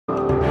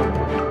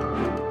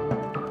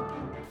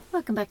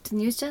Welcome back to the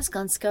News Desk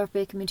on Scarf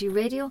Bay Community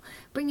Radio,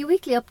 bring you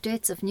weekly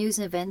updates of news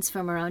and events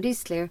from around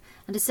East Clare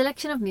and a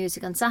selection of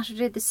music on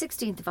Saturday the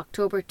 16th of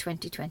October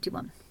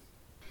 2021.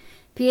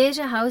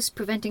 Pieta House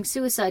Preventing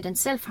Suicide and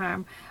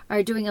Self-Harm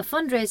are doing a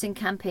fundraising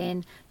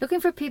campaign looking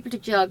for people to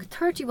jog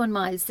 31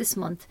 miles this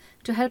month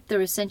to help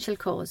their essential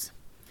cause.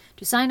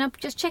 To sign up,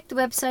 just check the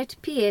website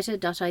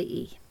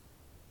pieta.ie.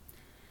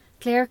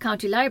 Clare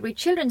County Library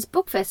Children's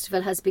Book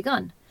Festival has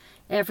begun.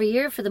 Every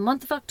year for the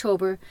month of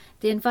October,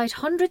 they invite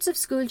hundreds of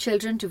school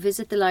children to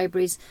visit the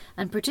libraries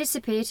and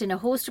participate in a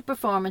host of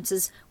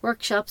performances,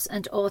 workshops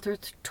and author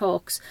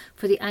talks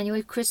for the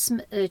annual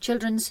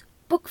Children's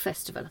Book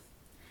Festival.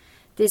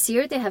 This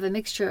year they have a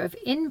mixture of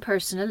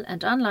in-person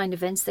and online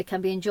events that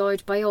can be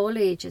enjoyed by all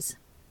ages.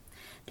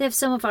 They have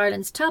some of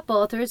Ireland's top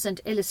authors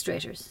and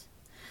illustrators.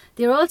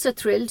 They are also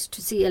thrilled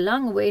to see a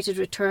long-awaited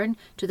return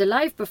to the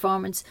live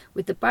performance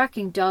with the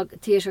Barking Dog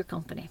Theatre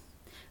Company.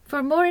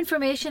 For more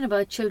information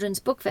about Children's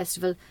Book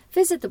Festival,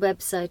 visit the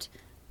website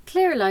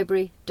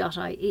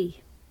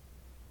clarelibrary.ie.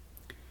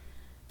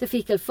 The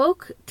Feakle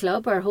Folk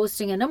Club are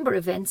hosting a number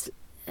of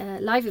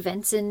live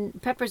events in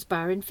Pepper's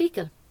Bar in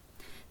Feakle.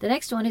 The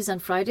next one is on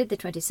Friday the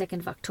 22nd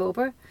of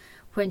October,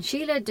 when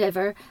Sheila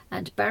Dever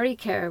and Barry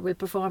Kerr will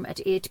perform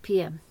at 8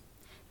 p.m.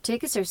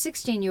 Tickets are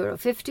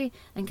 €16.50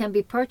 and can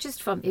be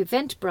purchased from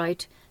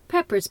Eventbrite,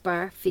 Pepper's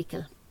Bar,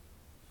 Feakle.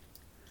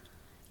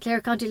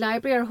 Clare County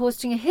Library are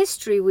hosting a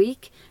History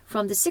Week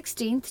from the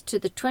 16th to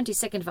the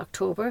 22nd of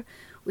October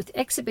with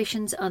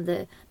exhibitions on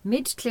the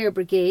Mid-Clare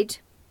Brigade,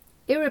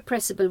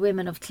 Irrepressible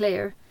Women of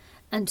Clare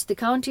and the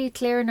County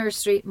Clare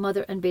Nursery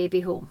Mother and Baby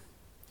Home.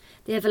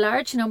 They have a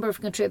large number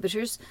of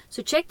contributors,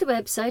 so check the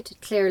website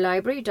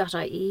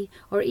clarelibrary.ie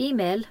or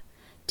email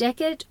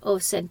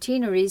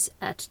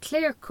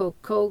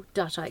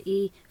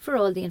decadeofcentenaries@clarecoco.ie for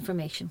all the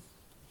information.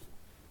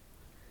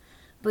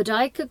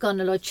 Bodyke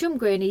Gunalow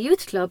Chumgraney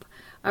Youth Club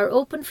are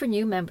open for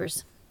new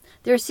members.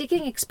 They are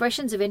seeking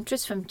expressions of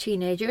interest from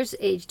teenagers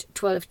aged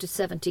 12 to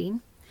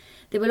 17.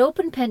 They will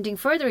open pending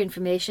further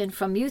information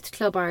from Youth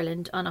Club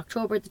Ireland on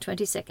October the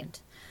 22nd.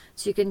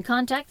 So you can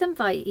contact them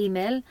via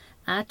email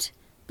at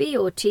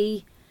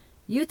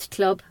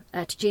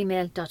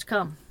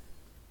botyouthclub@gmail.com.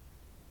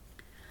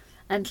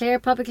 And Clare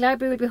Public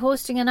Library will be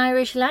hosting an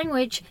Irish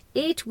language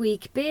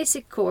 8-week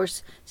basic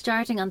course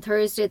starting on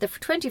Thursday the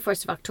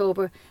 21st of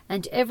October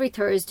and every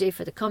Thursday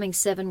for the coming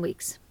 7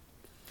 weeks.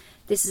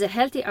 This is a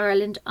Healthy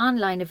Ireland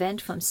online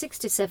event from 6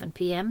 to 7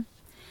 p.m.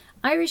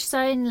 Irish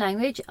Sign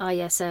Language,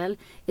 ISL,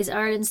 is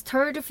Ireland's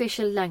third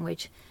official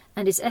language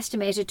and is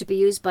estimated to be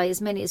used by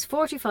as many as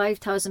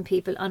 45,000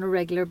 people on a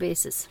regular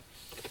basis.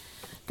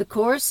 The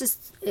course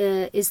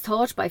is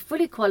taught by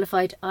fully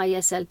qualified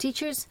ISL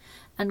teachers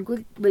and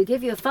will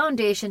give you a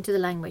foundation to the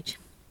language.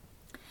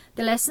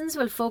 The lessons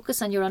will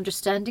focus on your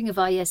understanding of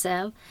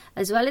ISL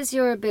as well as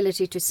your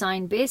ability to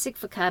sign basic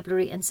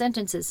vocabulary and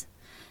sentences,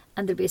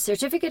 and there will be a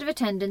certificate of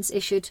attendance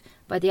issued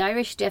by the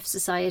Irish Deaf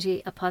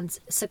Society upon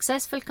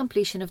successful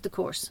completion of the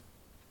course.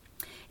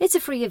 It's a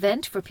free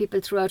event for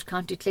people throughout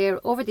County Clare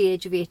over the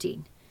age of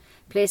 18.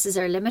 Places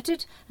are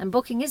limited and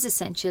booking is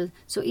essential,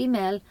 so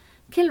email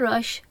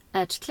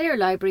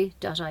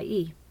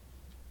kilrush@clarelibrary.ie.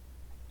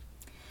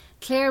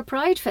 Clare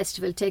Pride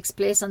Festival takes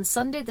place on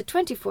Sunday the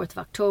 24th of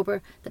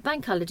October, the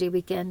bank holiday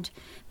weekend,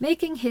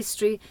 making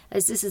history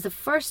as this is the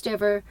first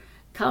ever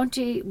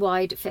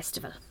county-wide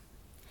festival.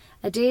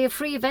 A day of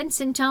free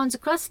events in towns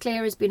across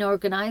Clare has been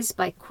organised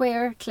by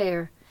Queer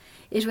Clare.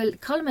 It will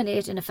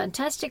culminate in a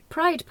fantastic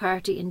Pride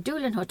party in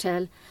Doolin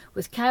Hotel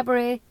with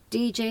cabaret,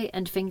 DJ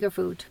and finger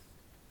food.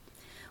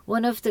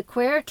 One of the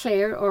Queer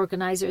Clare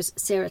organisers,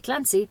 Sarah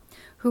Clancy,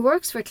 who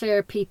works for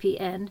Clare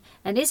PPN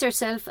and is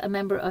herself a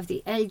member of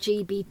the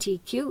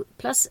LGBTQ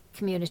plus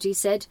community,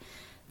 said,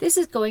 "This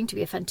is going to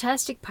be a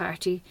fantastic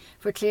party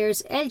for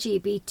Clare's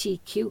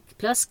LGBTQ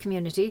plus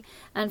community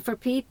and for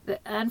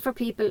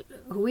people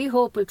who we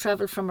hope will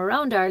travel from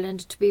around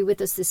Ireland to be with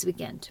us this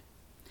weekend.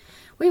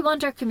 We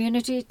want our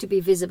community to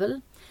be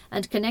visible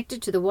and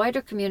connected to the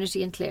wider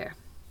community in Clare.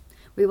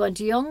 We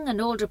want young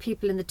and older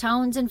people in the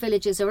towns and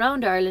villages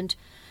around Ireland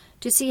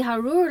to see how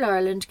rural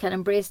Ireland can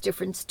embrace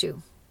difference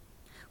too.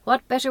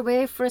 What better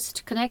way for us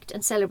to connect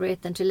and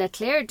celebrate than to let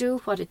Clare do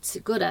what it's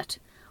good at,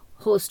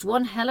 host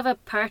one hell of a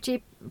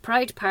Pride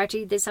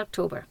party this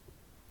October."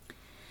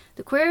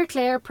 The Queer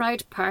Clare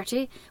Pride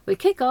Party will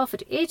kick off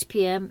at 8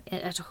 p.m.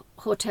 at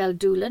Hotel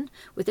Doolin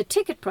with a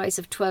ticket price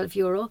of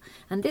 €12,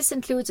 and this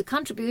includes a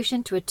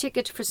contribution to a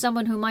ticket for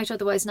someone who might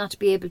otherwise not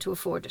be able to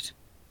afford it.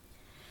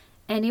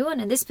 Anyone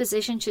in this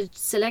position should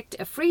select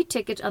a free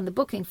ticket on the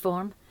booking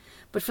form,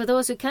 but for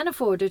those who can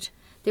afford it,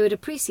 they would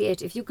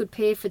appreciate if you could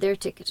pay for their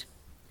ticket.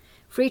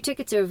 Free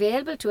tickets are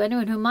available to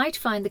anyone who might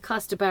find the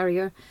cost a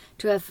barrier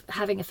to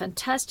having a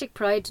fantastic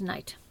Pride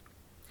night.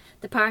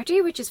 The party,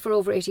 which is for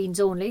over 18s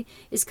only,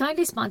 is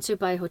kindly sponsored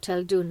by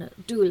Hotel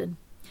Doolin.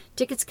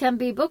 Tickets can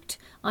be booked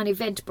on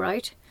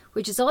Eventbrite,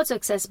 which is also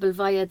accessible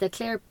via the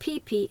Clare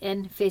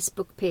PPN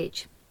Facebook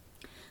page.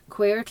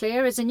 Queer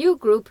Clare is a new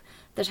group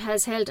that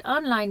has held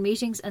online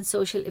meetings and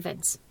social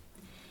events.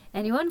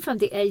 Anyone from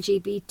the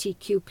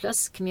LGBTQ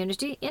plus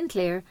community in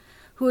Clare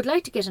who would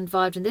like to get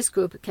involved in this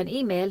group can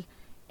email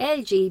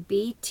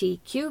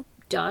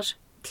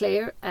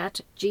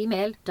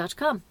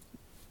lgbtq.clare@gmail.com.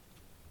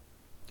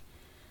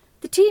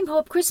 The Team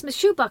Hope Christmas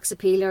Shoebox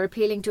Appeal are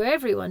appealing to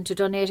everyone to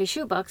donate a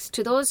shoebox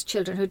to those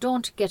children who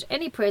don't get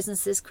any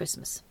presents this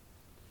Christmas.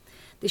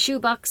 The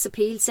Shoebox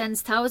Appeal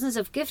sends thousands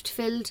of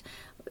gift-filled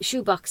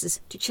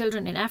shoeboxes to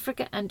children in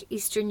Africa and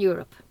Eastern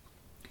Europe.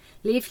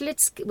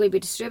 Leaflets will be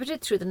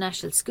distributed through the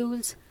national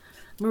schools.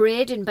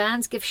 Mairead in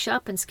Ban's gift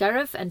shop in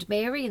Scariff and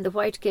Mary in the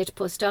Whitegate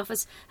post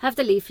office have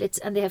the leaflets,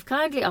 and they have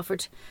kindly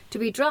offered to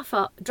be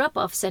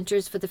drop-off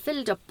centres for the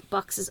filled-up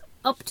boxes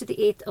up to the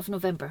 8th of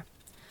November.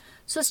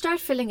 So start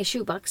filling a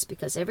shoebox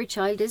because every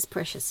child is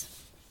precious.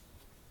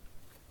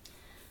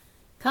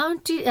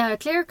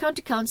 Clare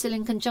County Council,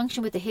 in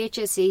conjunction with the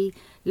HSE,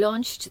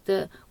 launched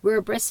the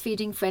We're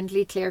Breastfeeding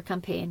Friendly Clare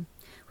campaign,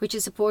 which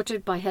is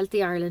supported by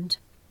Healthy Ireland.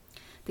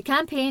 The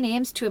campaign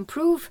aims to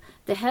improve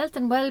the health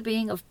and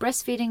well-being of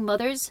breastfeeding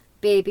mothers,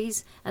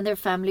 babies and their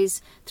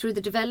families through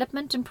the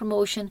development and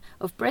promotion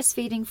of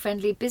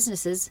breastfeeding-friendly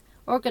businesses,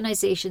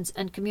 organisations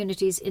and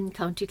communities in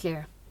County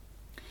Clare.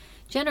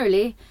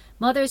 Generally,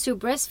 mothers who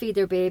breastfeed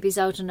their babies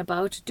out and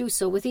about do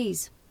so with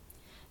ease.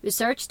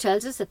 Research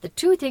tells us that the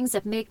two things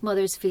that make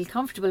mothers feel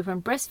comfortable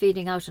when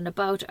breastfeeding out and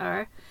about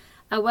are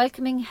a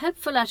welcoming,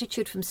 helpful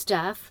attitude from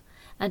staff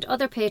and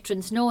other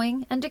patrons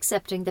knowing and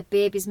accepting that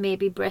babies may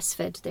be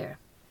breastfed there.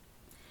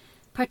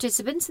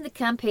 Participants in the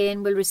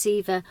campaign will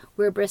receive a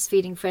We're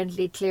Breastfeeding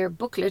Friendly Clare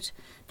booklet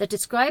that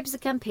describes the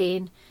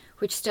campaign,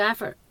 which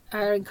staff are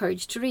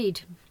encouraged to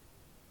read.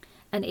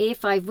 An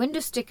A5 window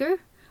sticker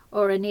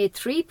or an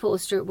A3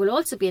 poster will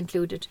also be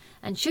included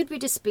and should be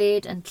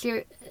displayed and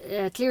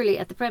clearly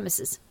at the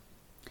premises.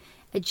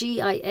 A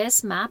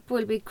GIS map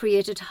will be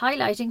created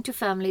highlighting to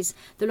families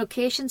the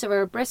locations of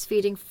our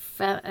breastfeeding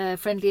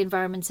friendly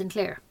environments in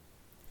Clare.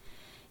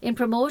 In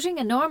promoting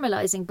and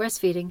normalising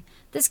breastfeeding,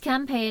 this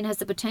campaign has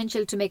the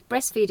potential to make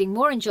breastfeeding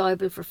more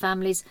enjoyable for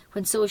families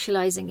when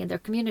socialising in their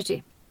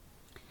community.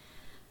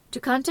 To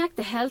contact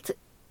the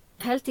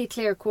Healthy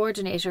Clare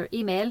coordinator,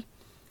 email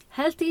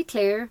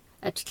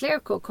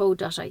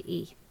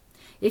healthyclare@clarecoco.ie.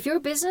 If your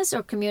business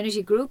or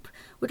community group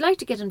would like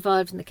to get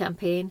involved in the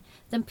campaign,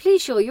 then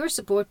please show your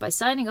support by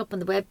signing up on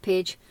the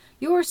webpage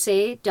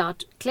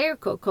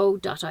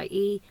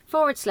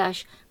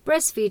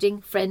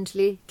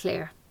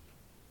yoursay.clarecoco.ie/breastfeeding-friendly-Clare.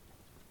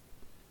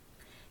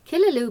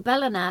 Killaloe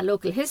Ballina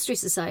Local History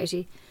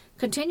Society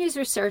continues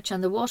research on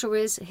the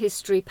waterways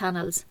history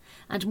panels,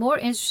 and more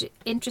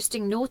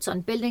interesting notes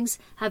on buildings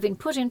have been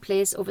put in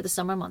place over the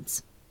summer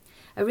months.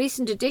 A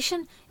recent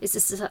addition is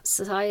the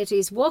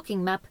Society's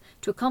walking map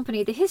to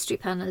accompany the history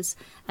panels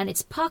and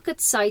its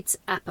Pocket Sites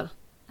app,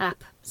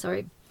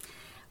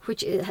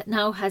 which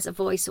now has a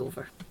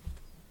voiceover.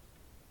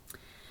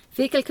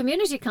 Feakle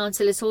Community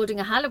Council is holding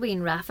a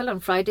Halloween raffle on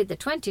Friday the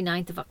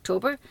 29th of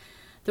October.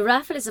 The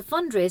raffle is a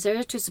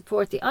fundraiser to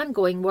support the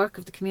ongoing work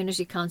of the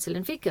Community Council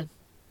in Feakle.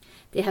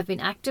 They have been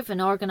active in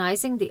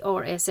organising the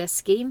RSS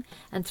scheme,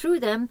 and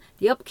through them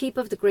the upkeep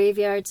of the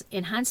graveyards,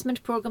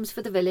 enhancement programmes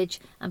for the village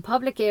and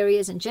public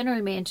areas and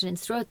general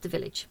maintenance throughout the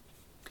village.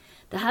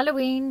 The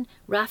Halloween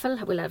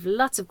raffle will have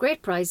lots of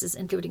great prizes,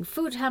 including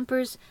food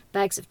hampers,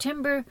 bags of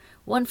timber,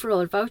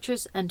 one-for-all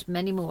vouchers and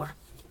many more.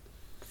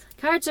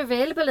 Cards are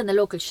available in the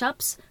local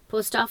shops,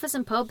 post office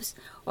and pubs,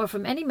 or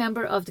from any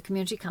member of the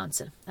Community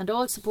Council, and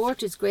all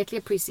support is greatly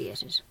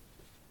appreciated.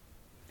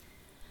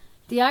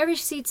 The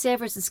Irish Seed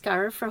Savers in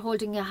Scariff are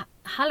holding a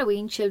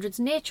Halloween Children's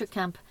Nature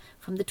Camp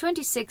from the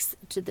 26th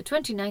to the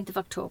 29th of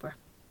October.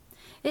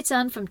 It's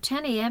on from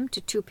 10 a.m. to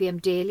 2 p.m.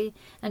 daily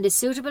and is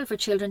suitable for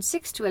children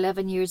 6 to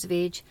 11 years of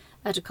age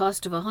at a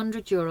cost of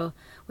 €100,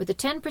 with a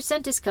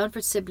 10% discount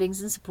for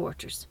siblings and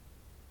supporters.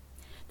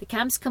 The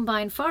camps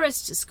combine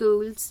forest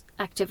schools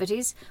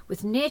activities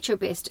with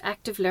nature-based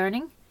active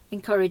learning,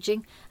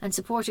 encouraging and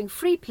supporting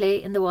free play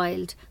in the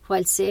wild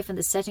while safe in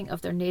the setting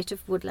of their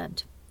native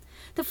woodland.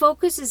 The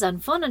focus is on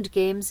fun and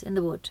games in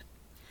the wood.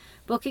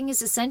 Booking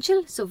is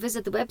essential, so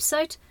visit the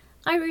website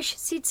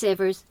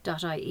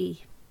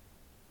irishseedsavers.ie.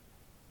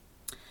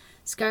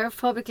 Scariff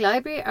Public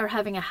Library are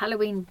having a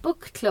Halloween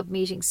book club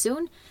meeting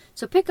soon,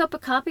 so pick up a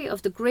copy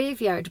of The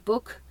Graveyard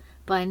Book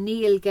by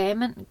Neil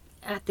Gaiman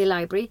at the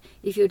library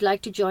if you'd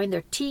like to join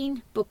their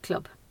teen book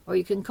club, or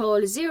you can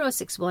call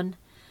 061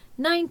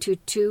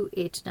 922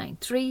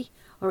 893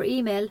 or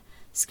email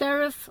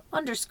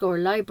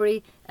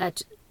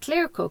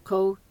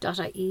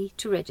scariff_library@clarecoco.ie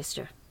to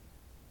register.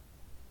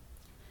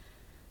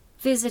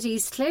 Visit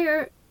East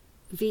Clare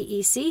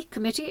VEC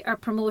committee are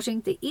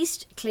promoting the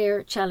East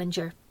Clare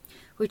Challenger,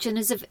 which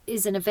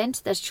is an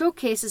event that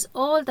showcases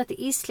all that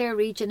the East Clare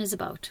region is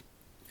about.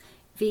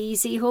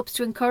 VEC hopes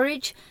to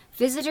encourage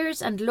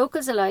visitors and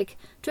locals alike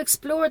to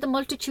explore the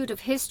multitude of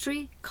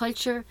history,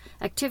 culture,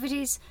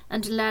 activities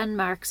and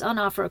landmarks on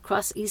offer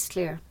across East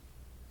Clare.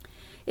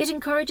 It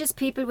encourages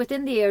people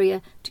within the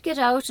area to get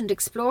out and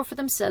explore for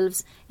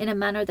themselves in a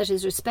manner that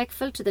is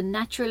respectful to the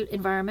natural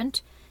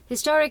environment,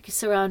 historic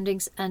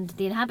surroundings and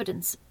the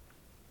inhabitants.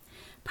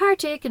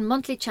 Partake in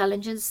monthly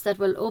challenges that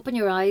will open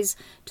your eyes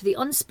to the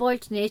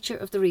unspoilt nature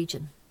of the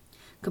region.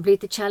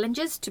 Complete the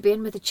challenges to be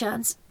in with a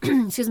chance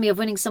of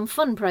winning some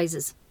fun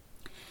prizes.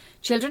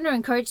 Children are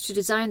encouraged to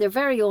design their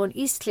very own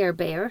East Clare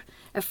bear,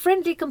 a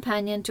friendly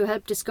companion to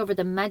help discover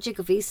the magic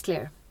of East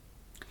Clare.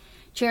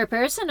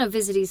 Chairperson of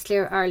Visit East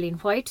Clare, Arlene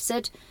White,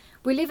 said,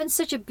 "We live in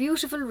such a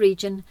beautiful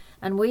region,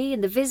 and we in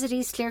the Visit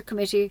East Clare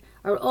Committee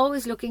are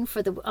always looking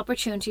for the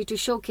opportunity to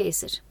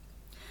showcase it.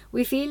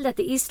 We feel that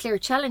the East Clare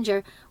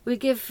Challenger will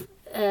give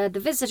the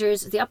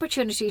visitors the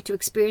opportunity to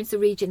experience the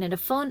region in a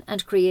fun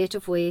and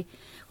creative way,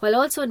 while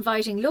also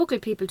inviting local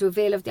people to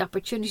avail of the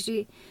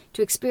opportunity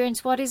to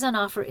experience what is on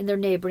offer in their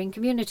neighbouring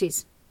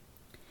communities."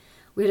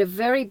 We had a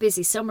very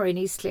busy summer in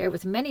East Clare,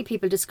 with many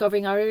people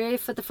discovering our area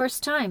for the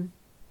first time.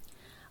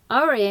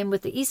 Our aim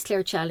with the East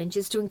Clare Challenge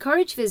is to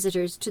encourage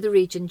visitors to the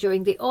region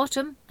during the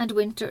autumn and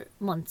winter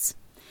months,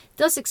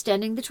 thus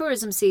extending the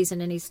tourism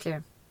season in East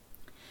Clare.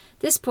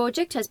 This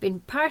project has been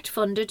part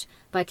funded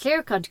by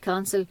Clare County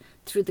Council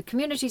through the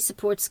Community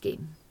Support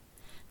Scheme.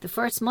 The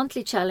first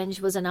monthly challenge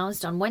was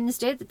announced on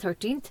Wednesday the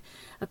 13th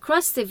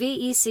across the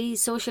VEC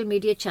social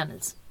media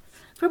channels.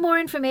 For more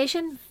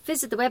information,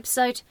 visit the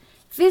website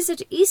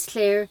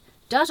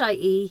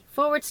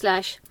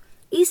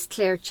visiteastclare.ie/East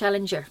Clare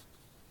Challenger.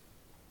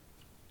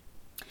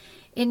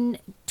 In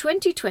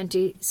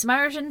 2020,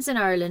 Samaritans in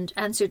Ireland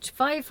answered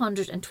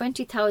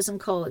 520,000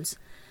 calls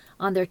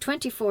on their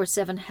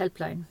 24/7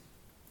 helpline.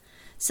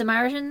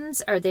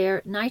 Samaritans are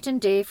there night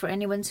and day for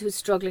anyone who's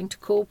struggling to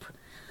cope,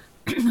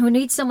 who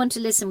needs someone to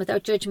listen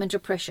without judgment or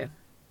pressure.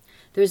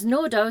 There is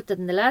no doubt that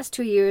in the last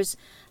 2 years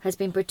has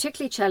been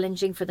particularly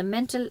challenging for the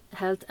mental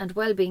health and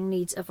well-being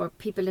needs of our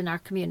people in our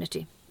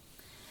community.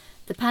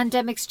 The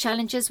pandemic's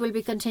challenges will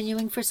be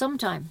continuing for some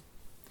time.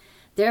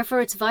 Therefore,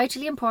 it's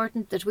vitally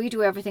important that we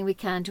do everything we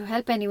can to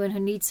help anyone who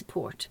needs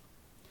support.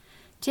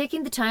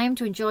 Taking the time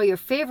to enjoy your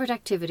favourite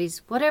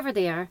activities, whatever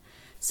they are,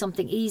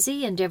 something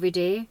easy and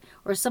everyday,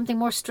 or something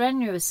more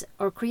strenuous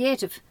or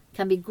creative,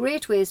 can be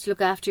great ways to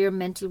look after your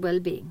mental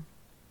well-being.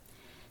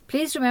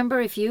 Please remember,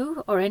 if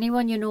you or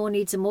anyone you know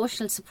needs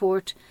emotional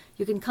support,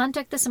 you can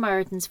contact the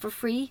Samaritans for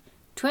free,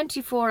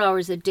 24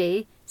 hours a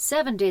day,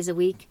 7 days a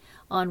week,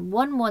 on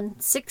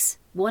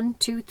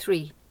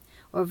 116123.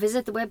 Or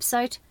visit the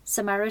website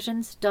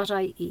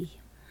samaritans.ie.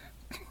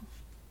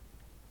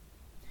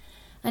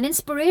 An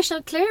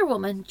inspirational Clare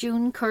woman,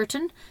 June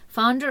Curtin,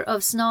 founder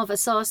of Snova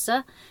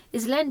Sausa,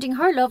 is lending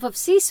her love of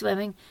sea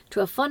swimming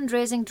to a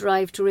fundraising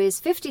drive to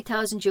raise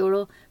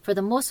 €50,000 for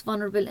the most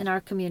vulnerable in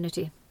our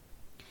community.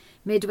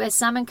 Midwest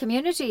Salmon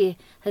Community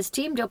has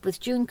teamed up with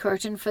June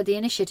Curtin for the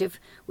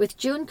initiative, with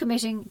June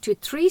committing to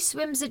 3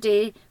 swims a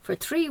day for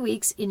 3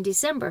 weeks in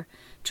December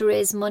to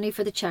raise money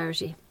for the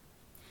charity.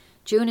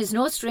 June is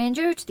no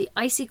stranger to the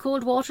icy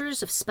cold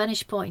waters of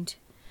Spanish Point,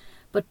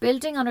 but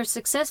building on her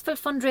successful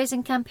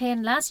fundraising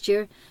campaign last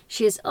year,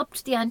 she has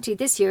upped the ante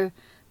this year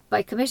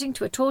by committing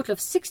to a total of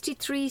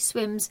 63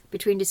 swims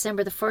between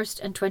December the 1st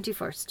and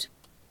 21st.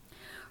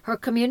 Her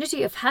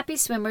community of happy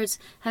swimmers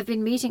have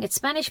been meeting at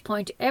Spanish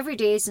Point every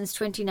day since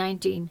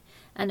 2019,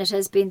 and it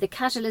has been the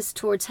catalyst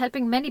towards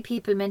helping many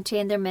people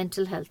maintain their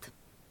mental health.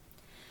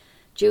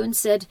 June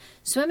said,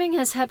 "Swimming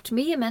has helped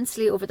me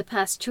immensely over the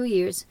past 2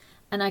 years,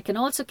 and I can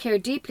also care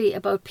deeply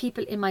about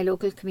people in my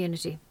local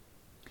community.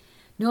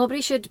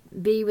 Nobody should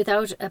be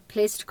without a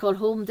place to call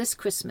home this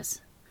Christmas.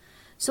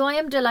 So I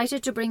am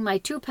delighted to bring my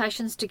 2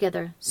 passions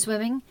together,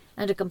 swimming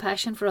and a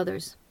compassion for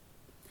others.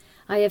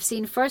 I have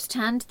seen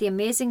firsthand the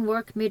amazing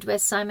work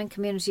Midwest Salmon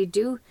Community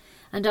do,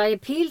 and I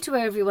appeal to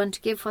everyone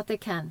to give what they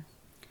can.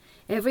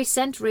 Every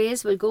cent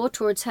raised will go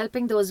towards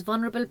helping those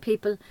vulnerable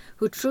people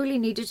who truly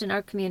need it in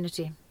our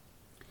community.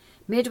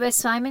 Midwest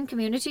Salmon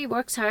Community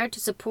works hard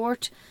to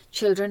support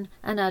children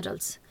and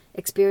adults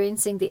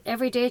experiencing the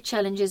everyday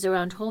challenges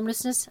around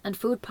homelessness and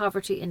food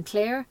poverty in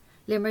Clare,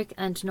 Limerick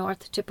and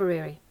North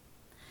Tipperary.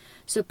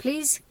 So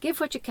please give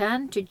what you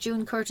can to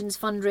June Curtin's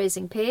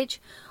fundraising page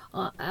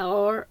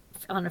or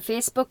on her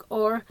Facebook,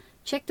 or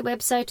check the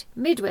website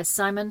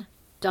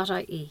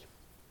midwestsalmon.ie.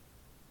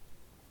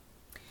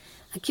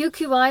 A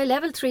QQI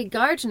Level 3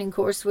 gardening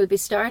course will be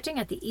starting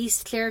at the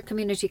East Clare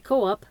Community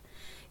Co-op.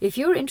 If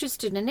you're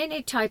interested in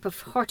any type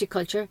of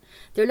horticulture,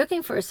 they're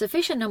looking for a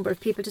sufficient number of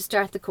people to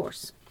start the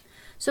course.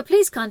 So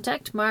please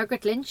contact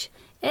Margaret Lynch,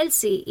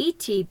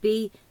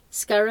 LCETB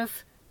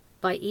Scariff,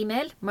 by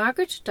email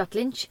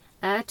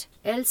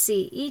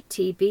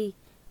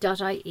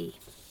margaret.lynch@lcetb.ie.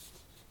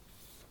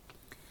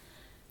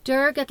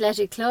 Derg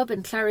Athletic Club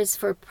in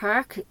Clarisford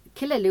Park,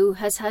 Killaloe,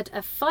 has had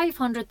a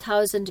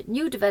 500,000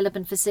 new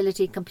development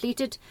facility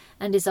completed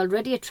and is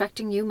already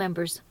attracting new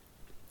members.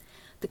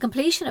 The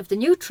completion of the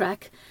new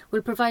track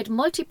will provide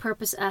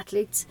multi-purpose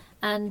athletes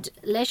and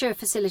leisure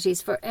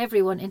facilities for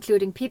everyone,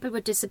 including people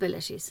with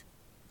disabilities.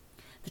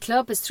 The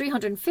club has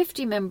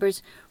 350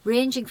 members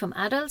ranging from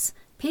adults,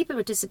 people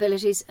with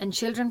disabilities and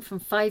children from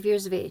 5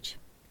 years of age.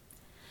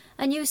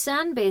 A new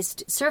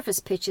sand-based surface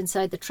pitch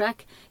inside the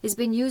track is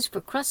being used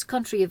for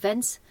cross-country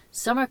events,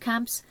 summer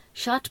camps,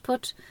 shot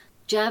put,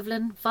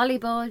 javelin,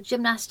 volleyball,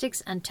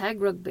 gymnastics and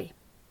tag rugby.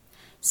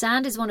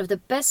 Sand is one of the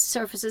best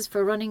surfaces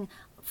for running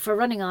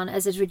on,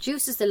 as it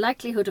reduces the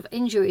likelihood of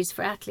injuries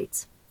for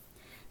athletes.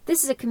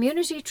 This is a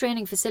community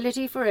training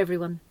facility for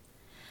everyone.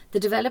 The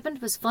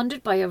development was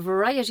funded by a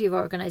variety of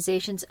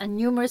organisations and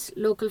numerous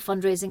local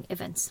fundraising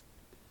events.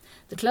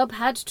 The club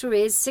had to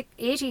raise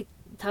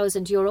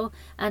 €80,000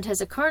 and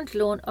has a current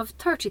loan of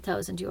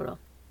 €30,000.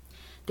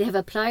 They have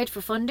applied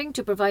for funding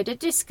to provide a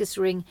discus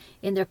ring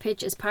in their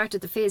pitch as part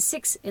of the Phase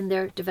 6 in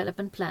their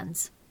development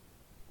plans.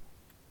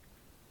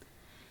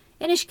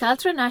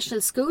 Inishcaltra National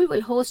School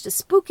will host a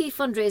spooky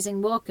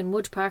fundraising walk in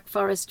Wood Park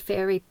Forest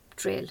Fairy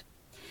Trail.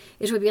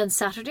 It will be on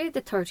Saturday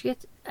the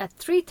 30th at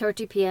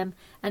 3:30 p.m.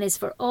 and is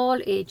for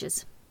all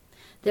ages.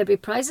 There will be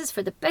prizes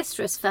for the best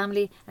dressed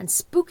family and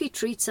spooky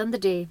treats on the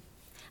day.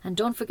 And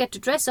don't forget to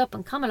dress up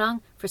and come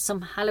along for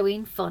some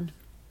Halloween fun.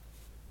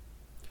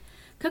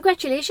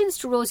 Congratulations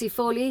to Rosie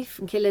Foley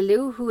from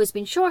Killaloe, who has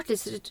been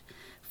shortlisted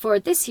for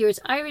this year's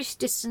Irish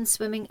Distance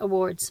Swimming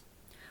Awards.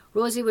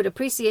 Rosie would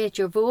appreciate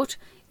your vote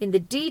in the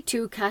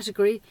D2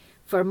 category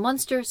for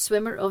Munster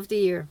Swimmer of the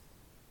Year.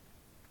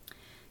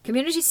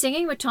 Community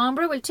singing with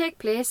Tombra will take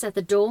place at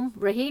the Dome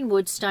Raheen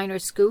Wood Steiner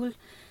School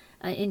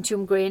in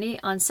Toomgraney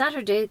on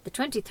Saturday the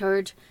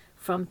 23rd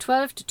from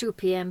 12 to 2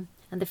 p.m.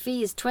 and the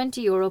fee is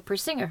 €20 per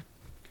singer.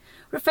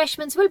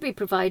 Refreshments will be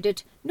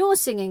provided, no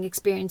singing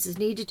experience is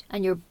needed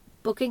and your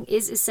booking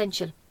is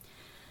essential.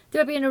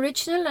 There will be an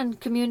original and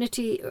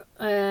community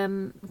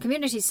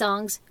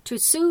songs to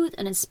soothe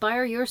and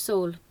inspire your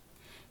soul.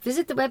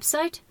 Visit the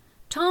website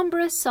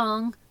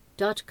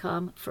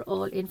tombrasong.com for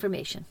all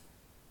information.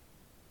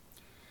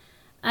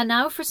 And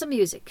now for some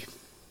music.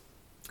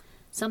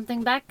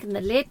 Something back in the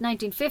late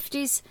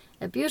 1950s,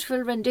 a beautiful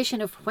rendition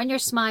of When You're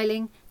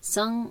Smiling,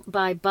 sung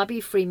by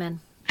Bobby Freeman.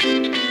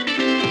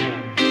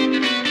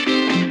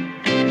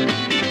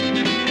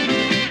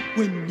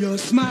 When you're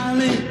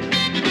smiling,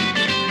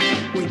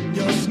 when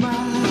you're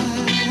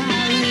smiling,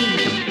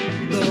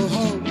 the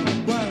whole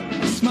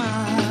world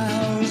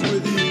smiles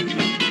with you.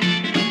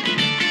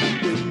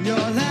 When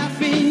you're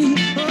laughing,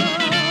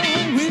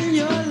 oh, when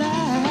you're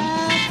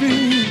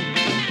laughing,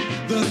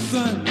 the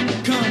sun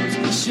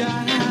comes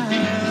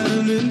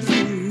shining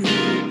through.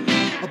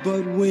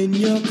 But when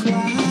you're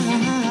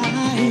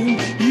crying,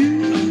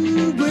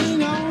 you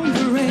bring on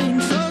the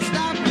rain, so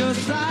stop your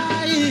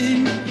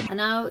sighing. And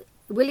now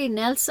Willie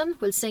Nelson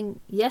will sing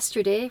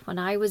Yesterday When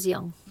I Was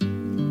Young.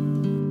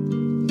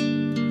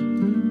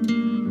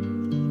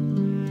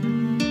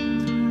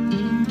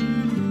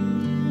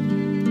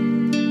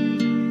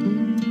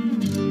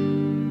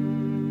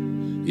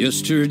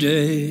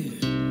 Yesterday,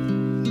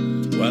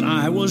 when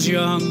I was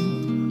young,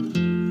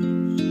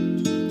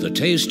 the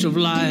taste of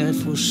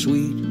life was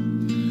sweet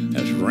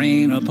as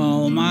rain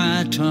upon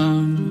my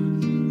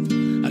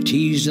tongue. I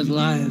teased at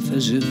life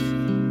as if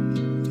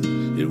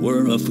it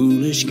were a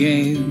foolish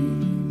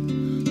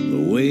game,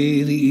 the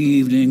way the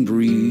evening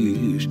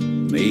breeze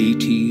may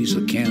tease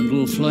a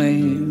candle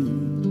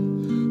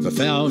flame. The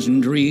thousand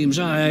dreams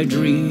I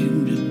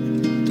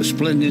dreamed, the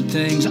splendid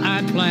things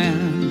I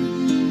planned,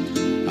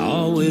 I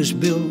always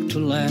built to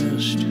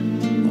last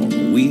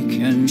on weak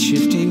and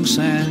shifting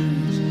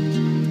sands.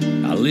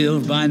 I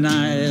lived by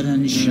night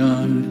and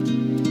shunned.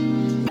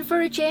 And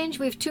for a change,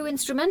 we have two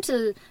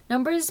instrumental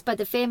numbers by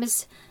the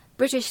famous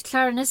British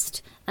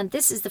clarinist, and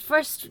this is the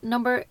first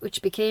number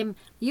which became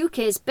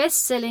UK's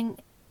best-selling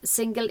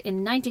single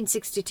in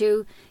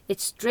 1962.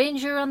 It's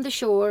Stranger on the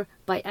Shore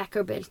by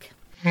Acker Bilk.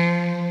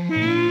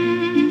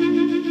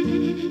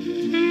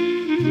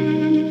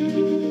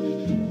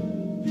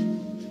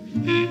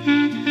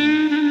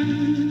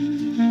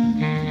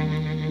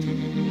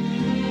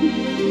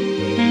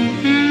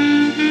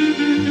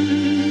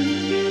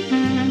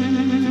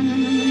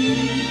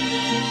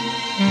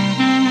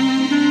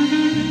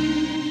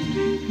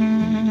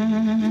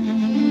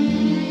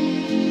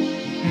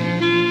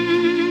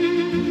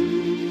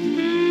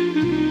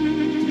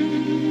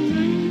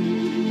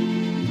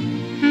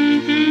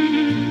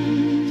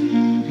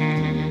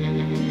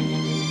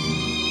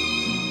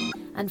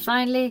 And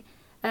finally,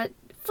 a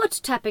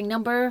foot-tapping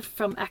number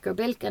from Acker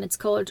Bilk, and it's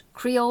called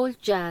Creole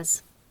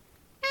Jazz.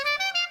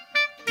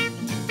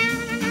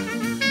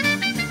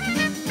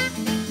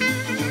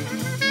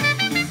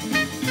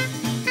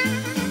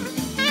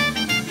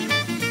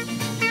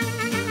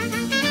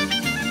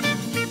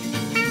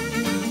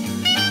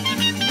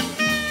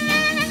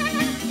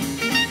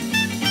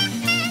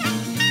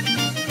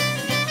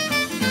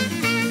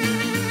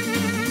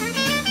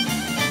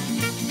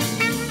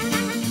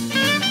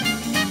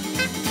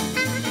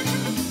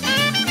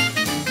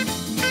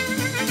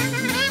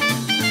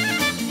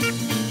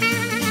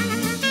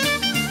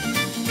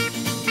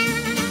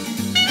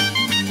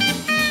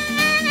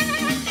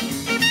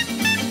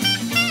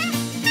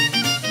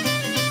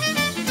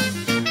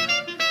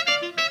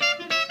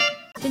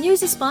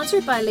 News is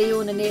sponsored by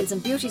Leona Nails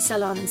and Beauty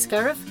Salon in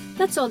Scariff.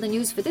 That's all the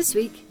news for this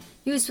week.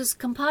 News was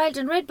compiled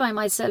and read by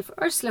myself,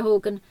 Ursula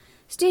Hogan.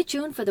 Stay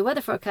tuned for the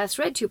weather forecast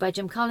read to you by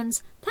Jim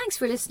Collins. Thanks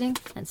for listening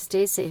and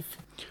stay safe.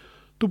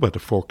 The weather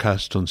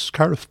forecast on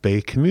Scariff Bay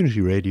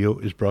Community Radio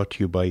is brought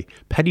to you by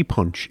Paddy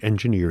Punch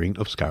Engineering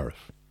of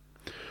Scariff.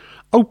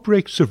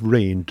 Outbreaks of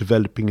rain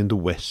developing in the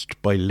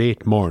west by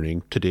late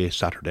morning today,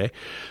 Saturday.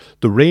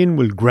 The rain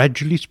will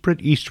gradually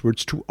spread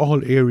eastwards to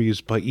all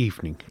areas by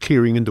evening,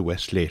 clearing in the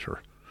west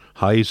later.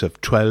 Highs of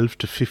 12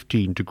 to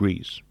 15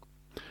 degrees.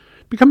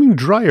 Becoming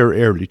drier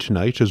early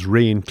tonight as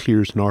rain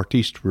clears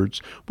northeastwards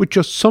with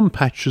just some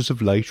patches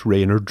of light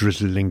rain or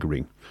drizzle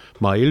lingering.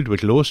 Mild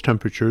with lowest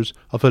temperatures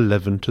of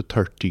 11 to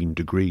 13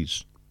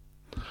 degrees.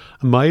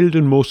 A mild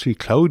and mostly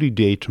cloudy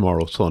day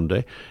tomorrow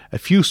Sunday, a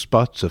few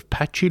spots of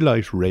patchy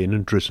light rain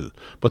and drizzle,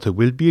 but there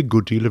will be a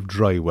good deal of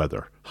dry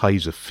weather,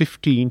 highs of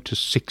 15 to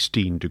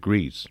 16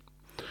 degrees.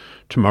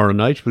 Tomorrow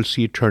night we'll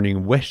see it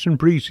turning wet and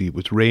breezy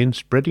with rain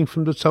spreading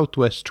from the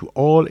southwest to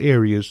all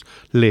areas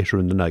later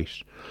in the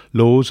night,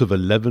 lows of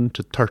 11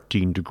 to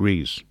 13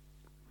 degrees.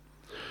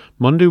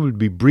 Monday will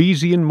be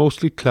breezy and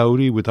mostly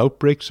cloudy with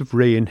outbreaks of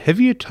rain,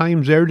 heavy at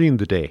times early in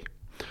the day.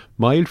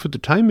 Mild for the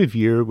time of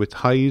year with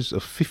highs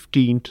of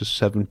 15 to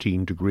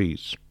 17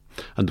 degrees.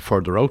 And the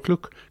further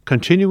outlook,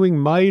 continuing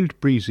mild,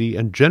 breezy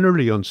and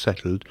generally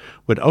unsettled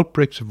with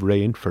outbreaks of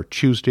rain for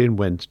Tuesday and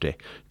Wednesday.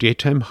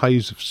 Daytime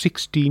highs of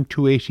 16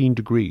 to 18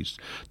 degrees.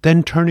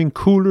 Then turning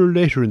cooler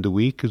later in the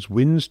week as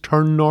winds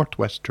turn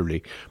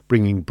northwesterly,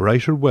 bringing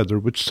brighter weather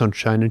with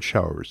sunshine and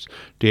showers.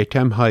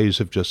 Daytime highs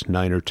of just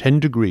 9 or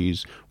 10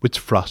 degrees with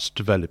frost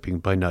developing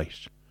by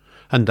night.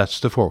 And that's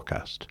the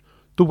forecast.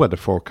 The weather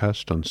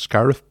forecast on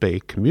Scariff Bay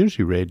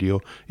Community Radio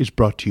is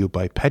brought to you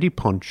by Paddy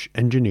Punch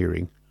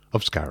Engineering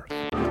of Scariff.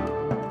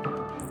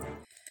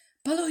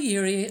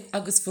 Balóíri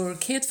agus bhfuair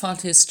céad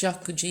fáilte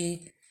isteach go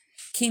dtí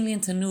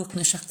cínlíonta nuach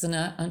na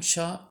seachtaine an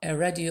seo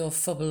radio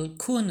phobal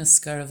cuan na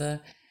Scaribh ag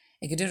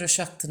go deireadh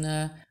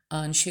seachtaine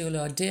an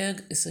siúlá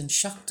 10 is an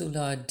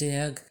seachtúlá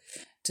 10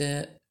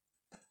 de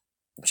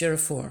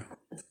Jerafór.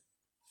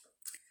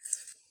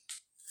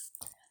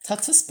 Tá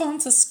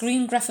taspáanta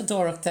scrín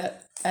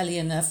grafadóireachta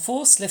ealaíonna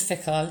fós le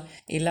feiceáil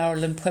I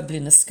leabharlann Puebla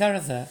na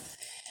Scaribh.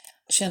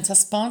 Sé an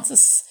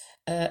taspántas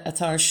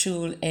atá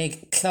siúl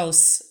ag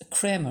Klaus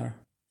Kramer.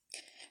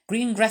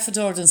 Green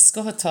grafador den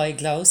scohatá ag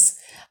Klaus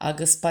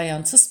agus ba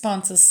an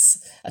taspántas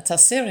atá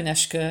séireann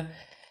eisce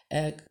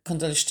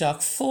chundul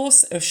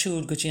fós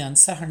siúl go dtí an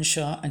sathar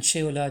seo an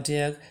siúlá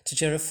 10 de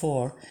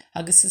Jerafór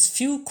agus is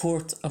fiú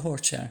cuairt a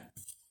thuirtear.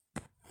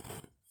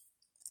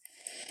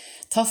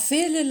 Tá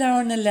féile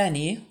leabhar na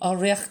leanaí á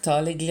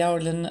reachtáil ag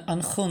leabharlann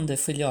an chunda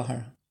faoi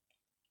láthair.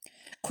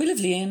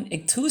 Cuilimh líon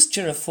ag tús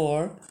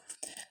Jerafór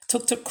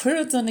tugtar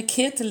cuireadh don na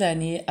céta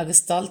leanaí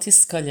agus daltaí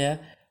scoile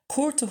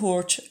cuairt a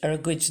thuirt ar a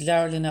gcuid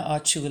leabharlanna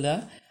áitiúla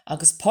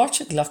agus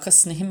páirte glachas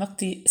na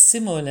himeachtaí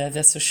simóla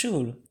bheits ar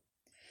siúl.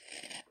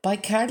 Ba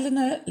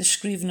cearlanna le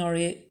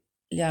scríbhneoirí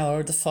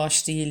leabhar de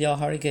fáistí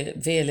leathair go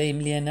bhéile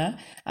imléana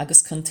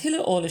agus chun tuile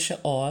eolais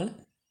áil,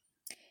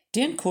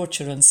 déan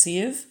cuairtear an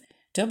siomh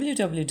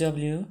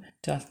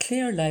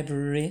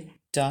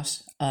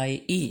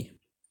www.clairelibrary.ie.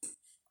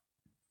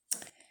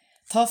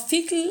 Tá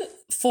Fecal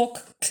Folk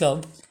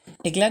Club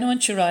ag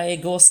Glenúintúra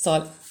ag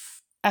óstáil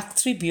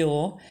Actrí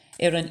Bio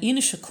ar an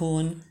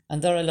Inishakún an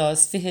dara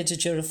lás 20 de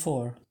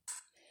Jerafór.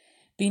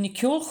 Bí na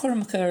ceol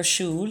chormacha ar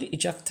siúl I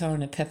Jacktar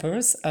na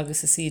Peppers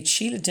agus is iad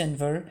Sheila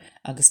Denver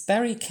agus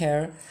Barry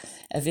Kerr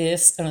a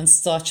bhés ar an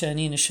státe an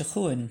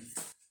Inishakún.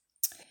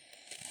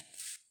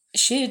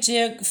 Sé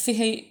déag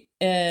fihe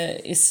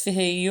is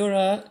fihe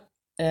euro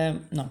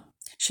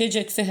sé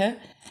déag fihe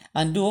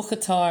an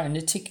dóchatá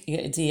na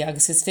ticdí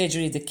agus is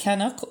féidirí de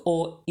Canach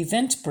ó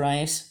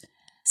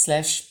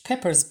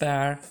Eventbrite/Peppers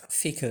Bar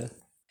Fecal.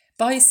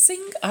 By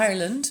Sing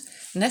Ireland,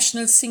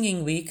 National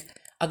Singing Week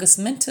agus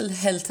Mental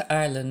Health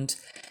Ireland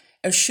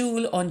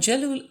siúl an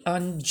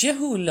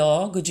jehu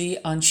lá go dtí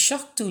an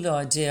seachtú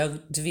lá 10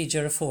 de bhí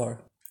Jerafór.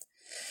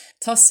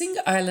 Tá Sing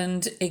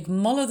Ireland ag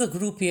moladh a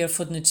grúpi ar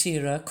fud na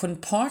tíre chun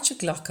páirte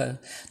ghlacha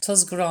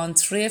tas grán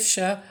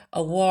tréimhse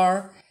a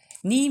bhár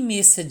ní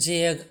míosa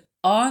 10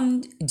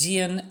 an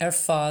díon ar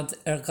fad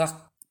ar gach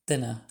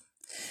duine.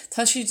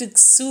 Tá siad ag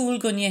súil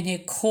go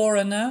ndéanfaí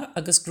córanna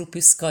agus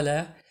grúpi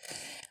scoile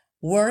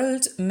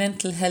World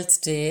Mental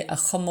Health Day a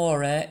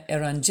chomóra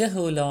ar an 10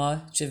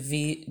 lá de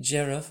bhí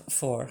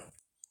Jerafór.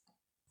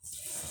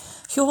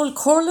 Cheol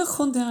cóirla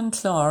chunda an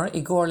chlár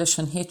I gcóir leis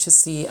an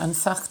HSE an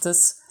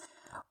feachtas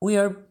We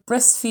are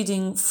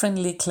breastfeeding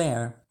friendly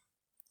Clare.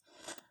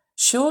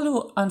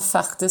 Seolú an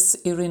feachtas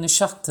I rina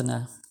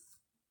seachtaine.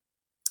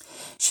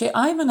 Sé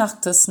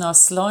aimimneachtas ná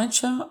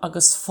sláinte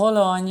agus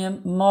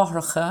fóláine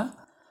máthracha,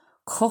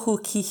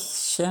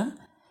 cothúcíise,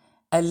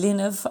 a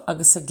linmh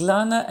agus a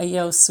glanna a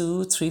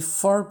dheasú trí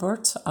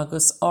forbert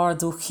agus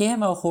ardú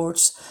chéime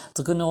thuirt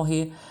do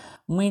gnóthaí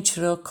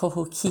muintere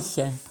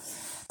cothúcíche,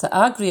 de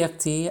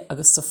agriachtaí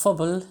agus de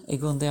phobal I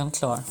gcundaí an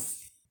chlár.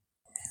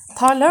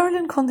 Tá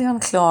leabharlann chundaí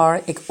an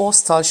chlár ag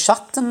óstáil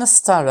seachtain na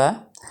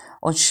stara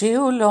an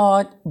siú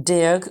lá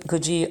 10 go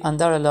dtí an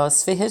dara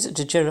lás 20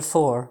 de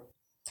Jerafór.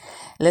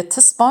 Le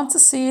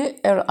taspántasaí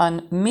ar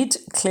an Mid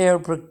Clare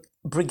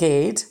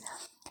Brigade,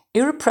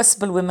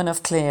 Irrepressible Women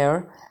of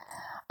Clare,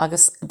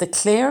 agus the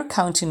Clare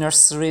County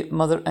Nursery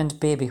Mother and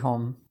Baby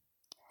Home.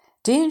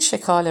 Déan sé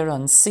cáil ar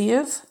an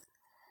siomh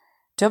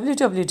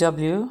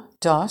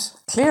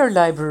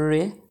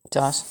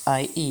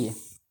www.clarelibrary.ie.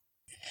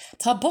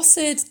 Tá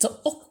bosaid de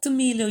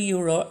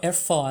 €8,000 ar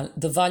fáil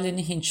do bhaile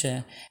na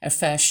hinse ar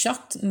feadh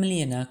 7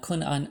 milliúna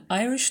chun an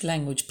Irish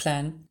Language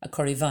Plan a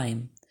chur i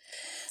bhfeidhm.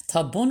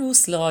 Tá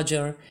bonús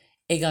láidir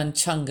ag an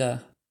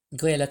teanga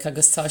Gaelach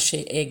agus tá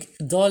sé ag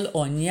dul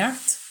ó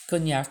neart go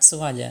neart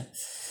sáile.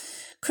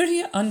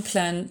 Cuireadh an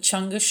plan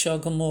teanga seo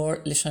go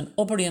mór leis an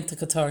obairianta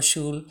go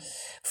tarsúil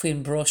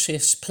faoin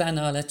brosais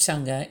planála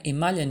teanga i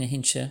mbaile na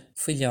hinse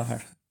faoi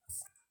láthair.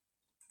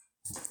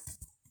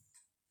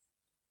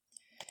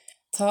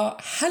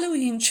 Tá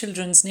Halloween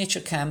Children's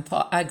Nature Camp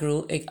á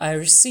agrú ag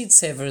Irish Seed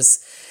Savers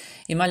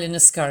i mbaile na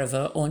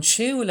Scarva ón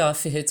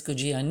 6 go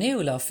dtí an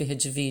 9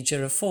 bhí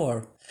dear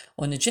fór. Ó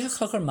na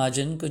 10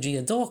 maidin go dtí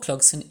a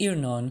 2 san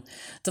Iarnán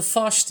do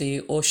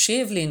fáistí ó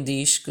 6 bhliain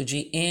d'aois go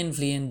dtí 1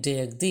 bhliain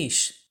 10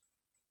 d'aois.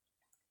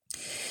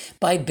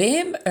 Ba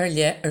béim ar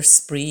le ar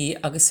sprí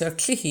agus ar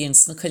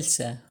cluichíonn na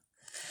cuilte.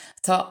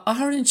 Tá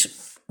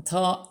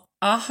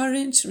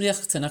athrint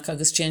riachtanach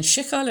agus déan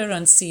sicáil ar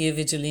an siomh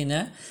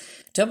idirlíne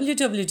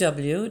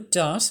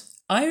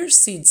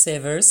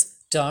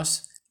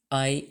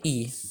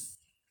www.irishseedsavers.ie.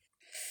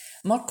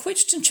 Mar cuid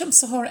den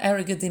tiomsathóir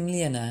airge dim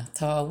líana,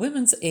 tá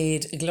Women's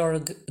Aid ag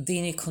lorg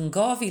daoine chun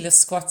 2,000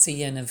 squatsaí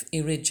dhéanamh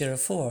i riad dear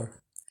fór.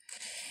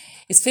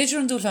 Is féidir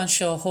an dúil an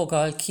seo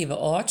thógáil cíbh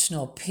áit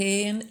nó pe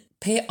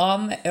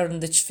am ar an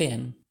duit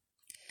féin.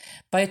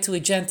 Ba tú i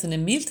gceanta na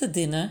mílta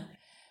duine,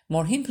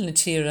 mar himpeall na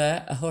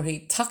tíre a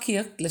thuirtí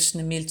tacaíocht leis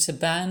na mílte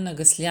ban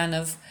agus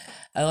leanamh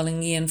a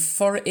ngíonn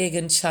for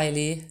éigean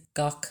teaghlaí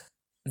gach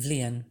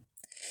bhliain.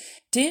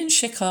 Déan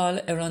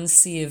sicáil ar an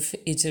siomh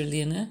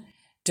idirlíne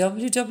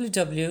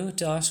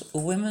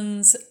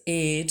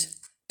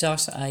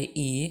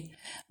www.womensaid.ie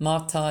má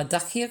tá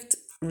dacaíocht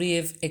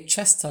riamh ag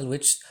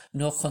teastáilhuiid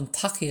nó chun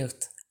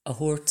tacaíocht a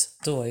thabhairt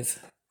dóibh.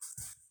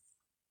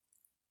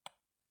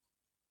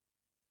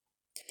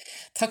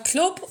 Tá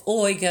club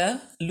óige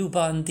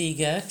Lúban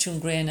Díge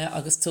Tiongréine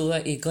agus tua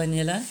i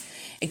Gcoinile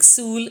ag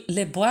súil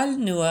le baill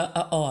nua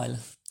a fháil.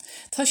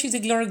 Tá siad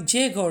ag lorg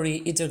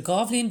déagóirí idir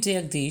 2 bhliain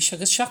 10 d'aois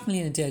agus 7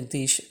 mbliana 10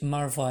 d'aois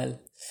mar bhail.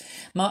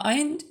 Má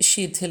aonn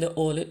siad tuile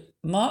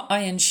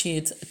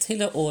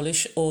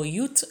eolais ó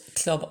Youth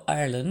Club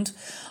Ireland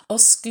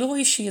os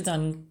glóigh siad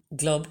an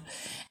glub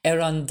ar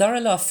an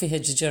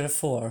 20 dear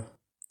fór.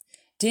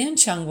 Déan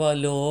teangmha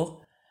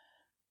leo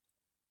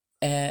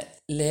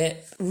le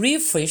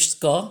riamhphoist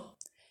go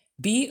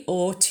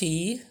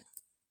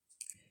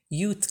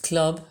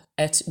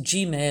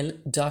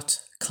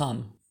botyouthclub@gmail.com.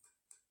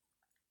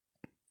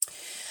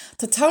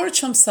 Tá tabhair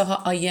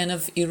tiomsaithe a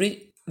dhéanamh i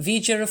bhí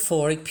dear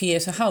fór ag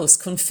Pieta House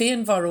chun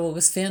féin bharó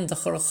agus féin de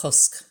chur a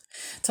chosc.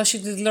 Tá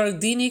siad ag lorg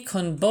daoine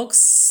chun bog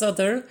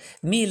sodar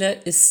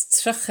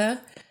 1,030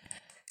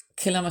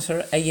 km a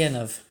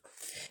dhéanamh.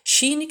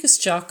 Sin agus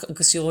Jack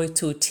agus jóid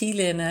tú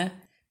tíléine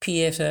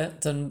Pieta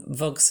don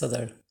bog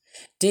sodar.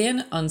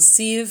 Déan an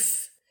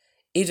siomh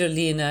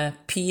idirlíne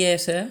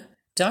pieta.ie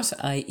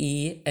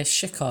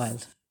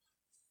sicáil.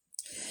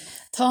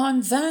 Tá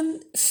an bhean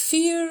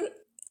fíor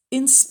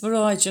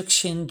inspiráideach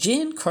sin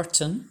Jane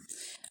Curtin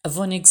a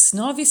bhainnig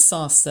snámhí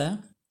sásta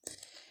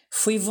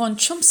faoi bhain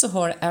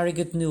tiomsathóir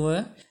airgid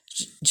nua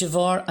de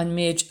bharr an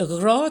méid a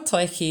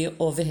ghrátaicí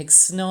ó bheith ag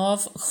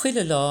snámh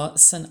chuile lá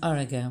san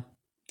airge.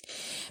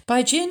 Ba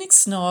Jane ag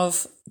snámh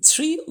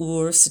 3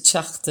 uair sa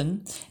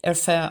teachtain ar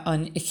feadh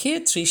an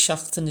 3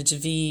 seachtaine de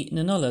bhí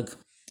na nullag.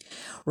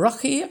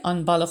 Rochaí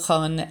an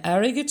bailachán na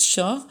airgid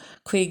seo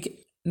chuig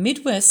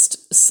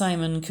Midwest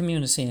Simon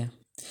Community.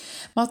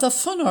 Má tá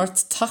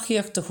fanart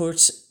tacaíocht a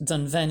thabhairt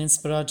don bhean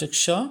inspiráideach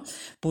seo,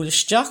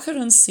 bhuaisteach ar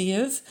an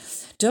siomh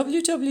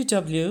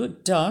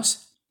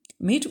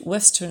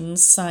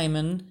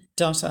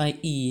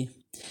www.midwesternsimon.ie.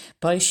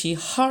 Ba sí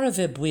thar a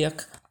bheith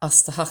buíoch as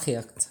de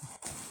tacaíocht.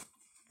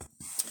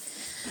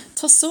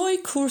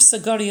 Tásóidh cuasa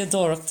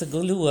gariadóireachta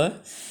go luath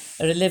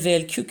ar a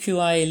levéal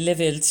QQI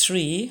level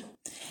 3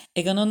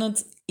 ag an anad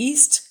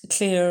East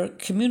Clare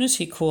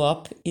Community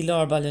Co-op i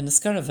Lárbaile na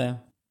Scarva.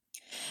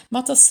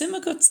 Má tá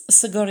simagat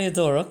sa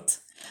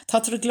gariadóireacht,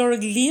 tá tar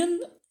glórag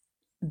líon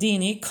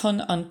daoine chun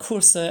an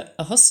cuasa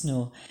a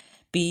thosnú.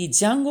 Bí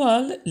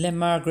deangáil le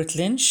Margaret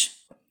Lynch,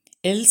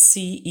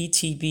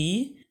 LCETB,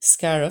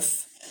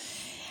 Scariff,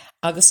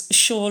 agus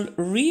seol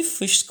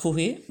riamhphoist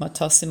cúthaí má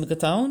tá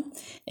simagat ann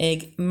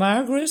ag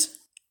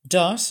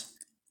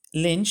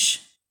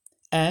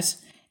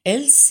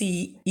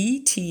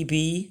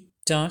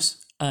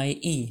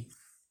margaret.lynch@lcetb.ie.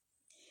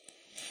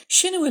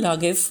 Sin bhfuil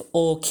agah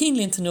ó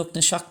cínlínta nuach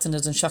na seachtaine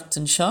don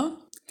seachtain seo,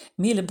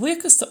 míle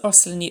buchas de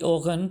orslaní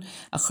ógan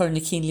a chur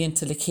na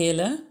cínlínta le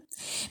chéile,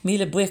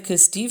 míle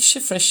buchas díobh se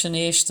freisin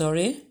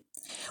éistóirí,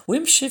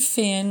 Wimse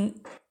féin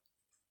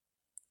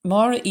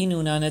mar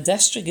inúna na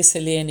deistre gus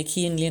léana na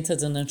cínlínta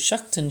don an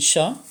seachtain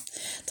seo,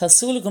 tá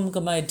súlagum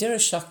go mbeidh deire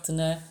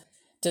seachtaine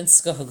den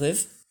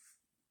scothagah.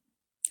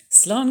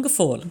 Slán go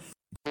fóil.